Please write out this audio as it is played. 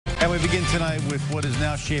And we begin tonight with what is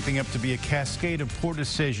now shaping up to be a cascade of poor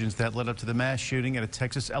decisions that led up to the mass shooting at a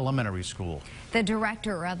Texas elementary school. The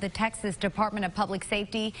director of the Texas Department of Public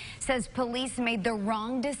Safety says police made the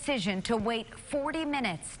wrong decision to wait 40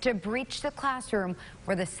 minutes to breach the classroom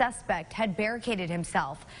where the suspect had barricaded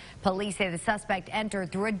himself. Police say the suspect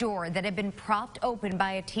entered through a door that had been propped open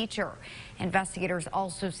by a teacher. Investigators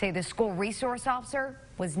also say the school resource officer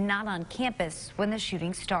was not on campus when the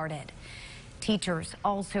shooting started. Teachers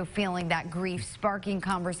also feeling that grief, sparking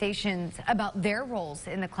conversations about their roles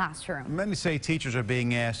in the classroom. Many say teachers are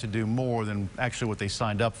being asked to do more than actually what they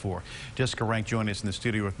signed up for. Jessica Rank joined us in the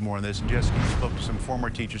studio with more on this. Jessica spoke to some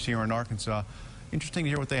former teachers here in Arkansas. Interesting to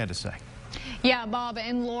hear what they had to say. Yeah, Bob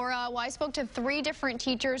and Laura, well, I spoke to 3 different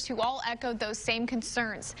teachers who all echoed those same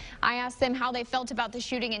concerns. I asked them how they felt about the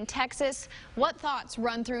shooting in Texas, what thoughts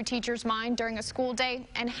run through teachers' mind during a school day,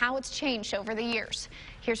 and how it's changed over the years.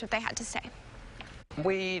 Here's what they had to say.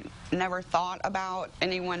 We never thought about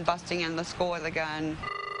anyone busting in the school with a gun,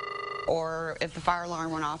 or if the fire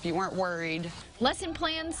alarm went off, you weren't worried. Lesson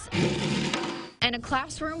plans and a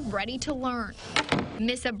classroom ready to learn.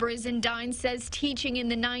 Miss Brizendine says teaching in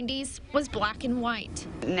the 90s was black and white.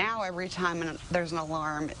 Now every time there's an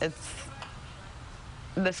alarm,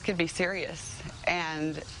 this could be serious,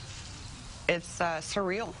 and it's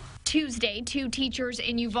surreal. Tuesday, 2 teachers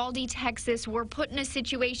in Uvalde, Texas were put in a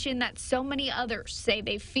situation that so many others say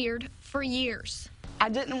they feared for years. I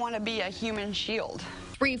didn't want to be a human shield.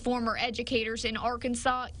 3 former educators in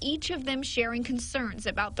Arkansas, each of them sharing concerns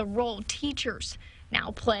about the role teachers now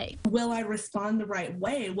play. Will I respond the right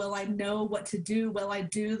way? Will I know what to do? Will I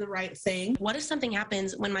do the right thing? What if something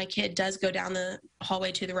happens when my kid does go down the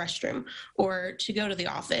hallway to the restroom, or to go to the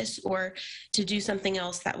office, or to do something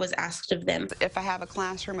else that was asked of them? If I have a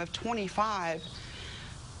classroom of 25,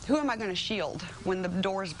 who am I going to shield when the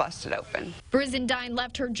door's busted open? Brizendine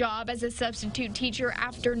left her job as a substitute teacher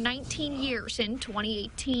after 19 years in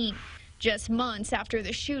 2018, just months after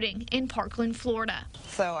the shooting in Parkland, Florida.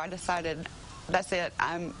 So I decided, that's it,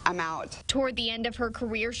 I'm out. Toward the end of her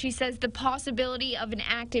career, she says the possibility of an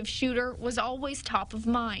active shooter was always top of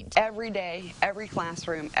mind. Every day, every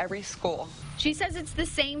classroom, every school. She says it's the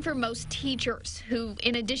same for most teachers who,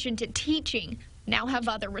 in addition to teaching, now have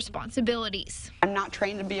other responsibilities. I'm not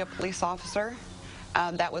trained to be a police officer.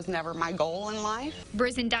 That was never my goal in life.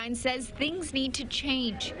 Brizendine says things need to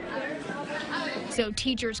change so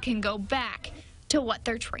teachers can go back to what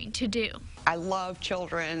they're trained to do. I love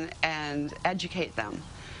children and educate them.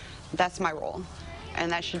 That's my role,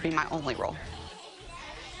 and that should be my only role.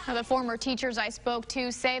 Now, the former teachers I spoke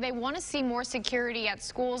to say they want to see more security at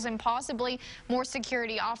schools and possibly more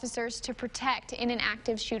security officers to protect in an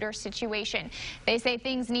active shooter situation. They say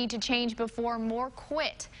things need to change before more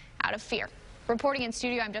quit out of fear. Reporting in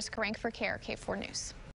studio, I'm Jessica Rank for KARK 4 News.